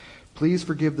 Please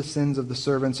forgive the sins of the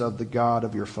servants of the God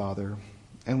of your father.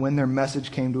 And when their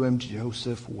message came to him,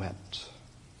 Joseph wept.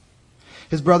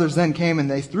 His brothers then came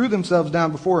and they threw themselves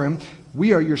down before him.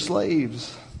 We are your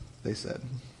slaves, they said.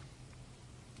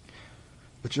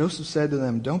 But Joseph said to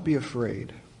them, don't be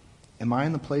afraid. Am I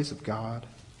in the place of God?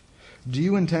 Do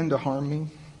you intend to harm me?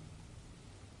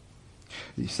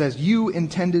 He says, you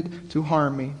intended to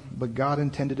harm me, but God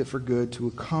intended it for good, to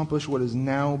accomplish what is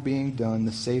now being done,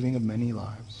 the saving of many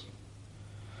lives.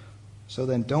 So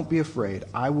then don't be afraid.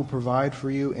 I will provide for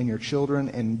you and your children.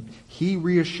 And he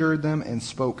reassured them and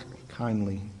spoke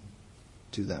kindly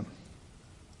to them.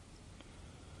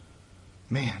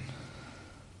 Man.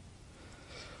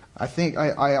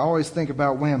 I always think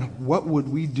about, what would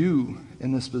we do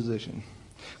in this position?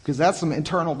 Because that's some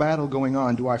internal battle going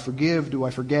on. Do I forgive? Do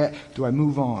I forget? Do I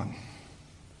move on?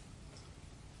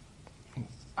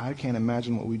 I can't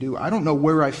imagine what we do. I don't know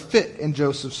where I fit in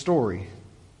Joseph's story.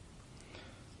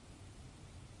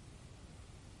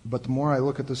 But the more I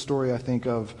look at the story, I think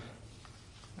of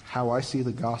how I see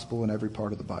the gospel in every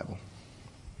part of the Bible.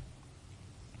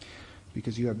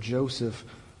 Because you have Joseph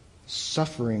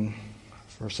suffering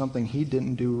for something he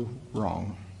didn't do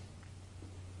wrong,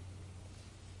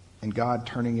 and God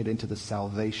turning it into the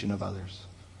salvation of others.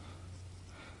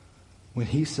 When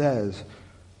he says,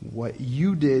 what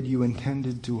you did, you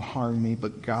intended to harm me,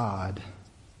 but God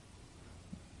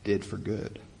did for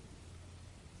good.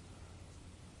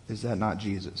 Is that not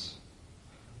Jesus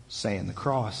saying, the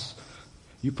cross,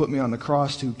 you put me on the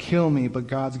cross to kill me, but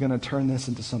God's going to turn this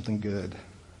into something good?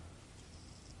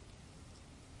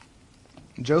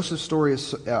 Joseph's story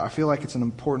I feel like it's an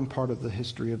important part of the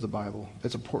history of the Bible.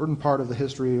 It's an important part of the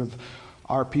history of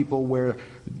our people, where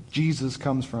Jesus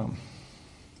comes from.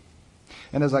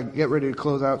 And as I get ready to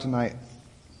close out tonight,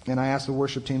 and I ask the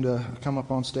worship team to come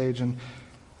up on stage, and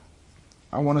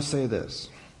I want to say this.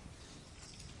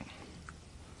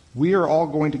 We are all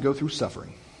going to go through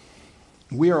suffering.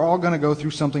 We are all going to go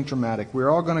through something traumatic. We're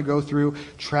all going to go through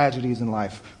tragedies in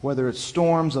life, whether it's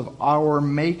storms of our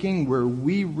making, where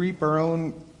we reap our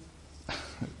own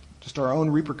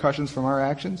repercussions from our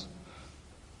actions,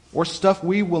 or stuff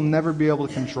we will never be able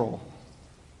to control.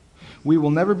 We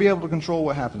will never be able to control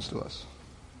what happens to us.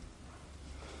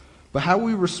 But how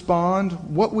we respond,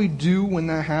 what we do when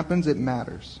that happens, it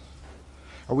matters.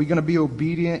 Are we going to be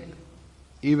obedient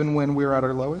even when we're at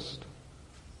our lowest?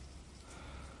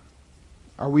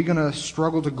 Are we going to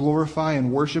struggle to glorify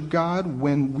and worship God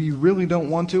when we really don't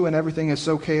want to and everything is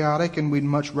so chaotic and we'd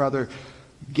much rather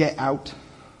get out?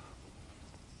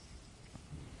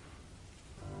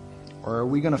 Or are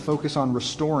we going to focus on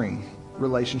restoring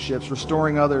relationships,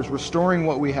 restoring others, restoring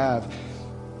what we have,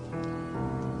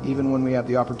 even when we have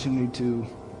the opportunity to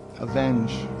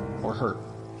avenge or hurt?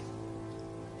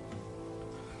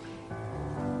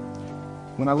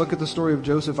 When I look at the story of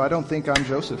Joseph, I don't think I'm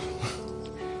Joseph.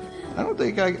 I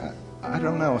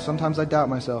don't know. Sometimes I doubt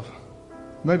myself.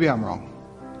 Maybe I'm wrong.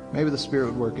 Maybe the Spirit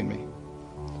would work in me.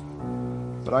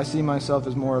 But I see myself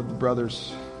as more of the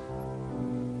brothers.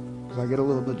 Because I get a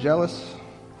little bit jealous.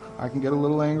 I can get a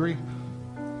little angry.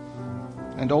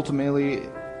 And ultimately,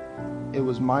 it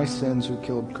was my sins who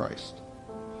killed Christ.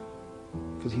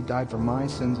 Because he died for my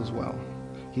sins as well.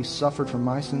 He suffered for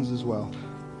my sins as well.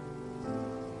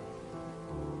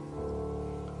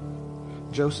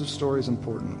 Joseph's story is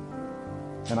important.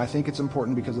 And I think it's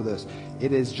important because of this.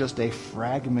 It is just a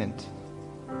fragment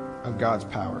of God's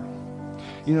power.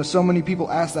 You know, so many people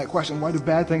ask that question, why do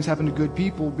bad things happen to good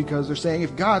people? Because they're saying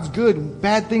if God's good,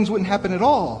 bad things wouldn't happen at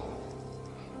all.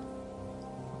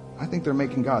 I think they're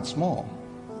making God small.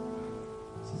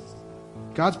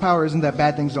 God's power isn't that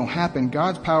bad things don't happen.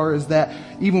 God's power is that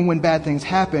even when bad things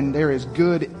happen, there is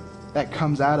good that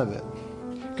comes out of it.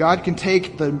 God can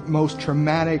take the most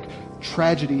traumatic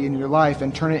tragedy in your life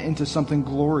and turn it into something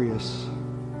glorious.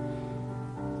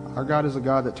 Our God is a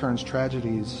God that turns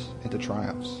tragedies into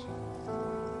triumphs.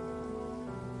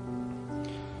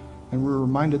 And we're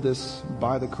reminded this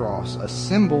by the cross, a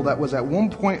symbol that was at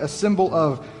one point a symbol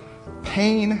of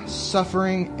pain,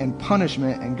 suffering, and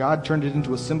punishment, and God turned it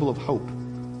into a symbol of hope.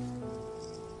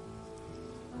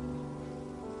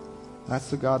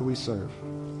 That's the God we serve.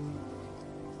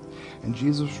 And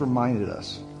Jesus reminded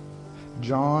us.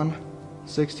 John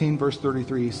 16 verse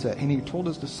 33 said, and he told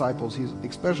his disciples,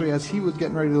 especially as he was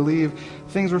getting ready to leave,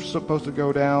 things were supposed to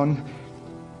go down,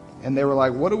 and they were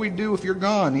like, what do we do if you're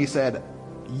gone? He said,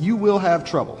 you will have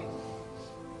trouble.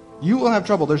 You will have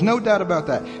trouble. There's no doubt about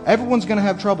that. Everyone's going to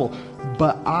have trouble.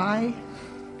 But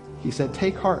he said,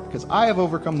 take heart, because I have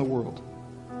overcome the world.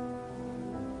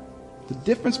 The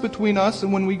difference between us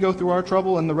and when we go through our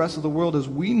trouble and the rest of the world is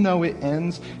we know it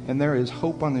ends and there is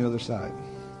hope on the other side.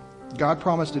 God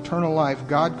promised eternal life.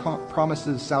 God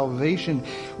promises salvation.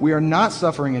 We are not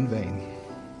suffering in vain.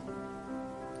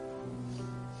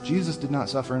 Jesus did not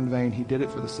suffer in vain. He did it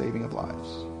for the saving of lives.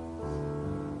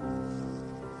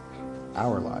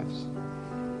 Our lives.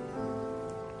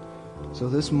 So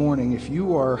this morning, if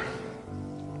you are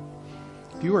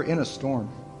in a storm,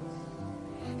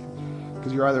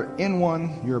 because you're either in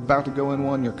one, you're about to go in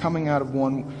one, you're coming out of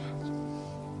one.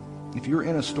 If you're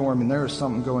in a storm and there is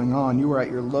something going on, you are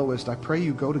at your lowest, I pray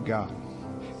you go to God,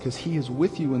 because he is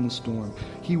with you in the storm.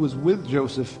 He was with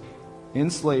Joseph in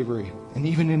slavery, and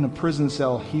even in a prison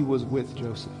cell, he was with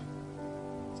Joseph.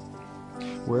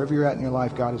 Wherever you're at in your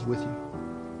life, God is with you.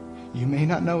 You may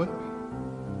not know it,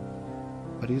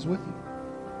 but he's with you.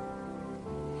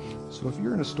 So if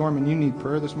you're in a storm and you need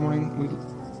prayer this morning,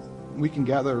 we can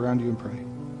gather around you and pray.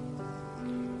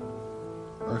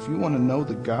 Or if you want to know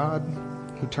the God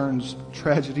who turns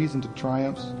tragedies into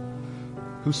triumphs,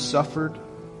 who suffered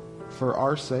for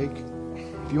our sake,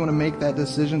 if you want to make that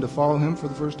decision to follow him for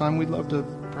the first time, we'd love to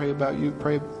pray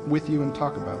with you and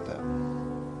talk about that.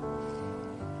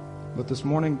 But this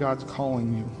morning, God's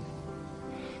calling you.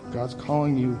 God's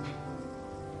calling you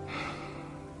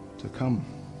to come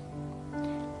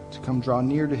draw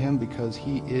near to him because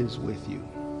he is with you.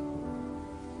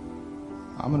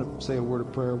 I'm going to say a word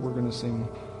of prayer. We're going to sing.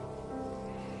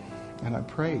 And I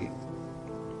pray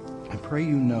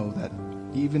you know that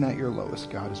even at your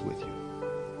lowest, God is with you.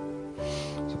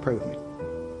 So pray with me.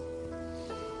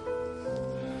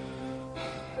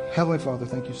 Heavenly Father,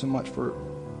 thank you so much for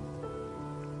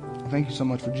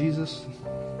Jesus,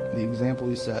 the example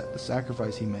he set, the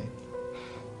sacrifice he made,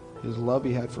 his love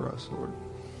he had for us, Lord.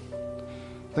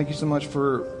 Thank you so much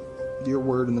for your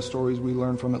word and the stories we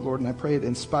learn from it, Lord. And I pray it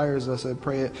inspires us. I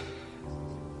pray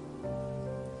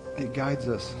it guides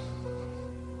us.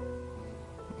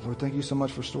 Lord, thank you so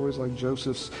much for stories like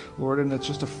Joseph's, Lord. And it's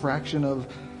just a fraction of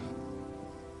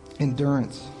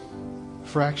endurance,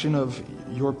 fraction of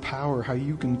your power, how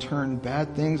you can turn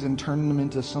bad things and turn them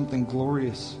into something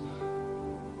glorious.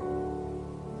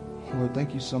 Lord,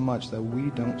 thank you so much that we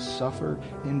don't suffer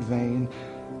in vain.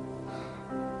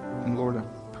 And Lord, I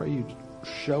pray you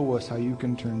show us how you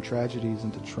can turn tragedies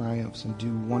into triumphs and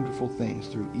do wonderful things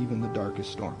through even the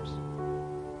darkest storms.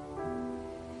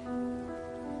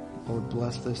 Lord,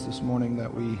 bless this morning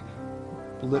that we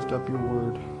lift up your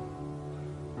word.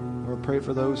 Lord, pray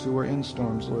for those who are in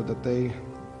storms, Lord, that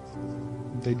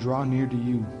they draw near to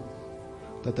you,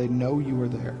 that they know you are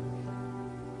there.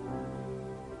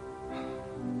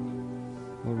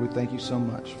 Lord, we thank you so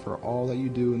much for all that you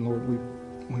do, and Lord,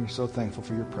 we're so thankful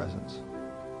for your presence.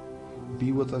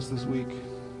 Be with us this week.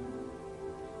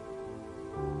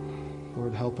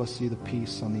 Lord, help us see the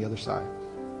peace on the other side.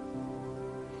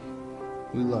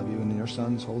 We love you, and in your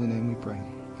Son's holy name we pray.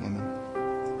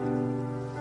 Amen.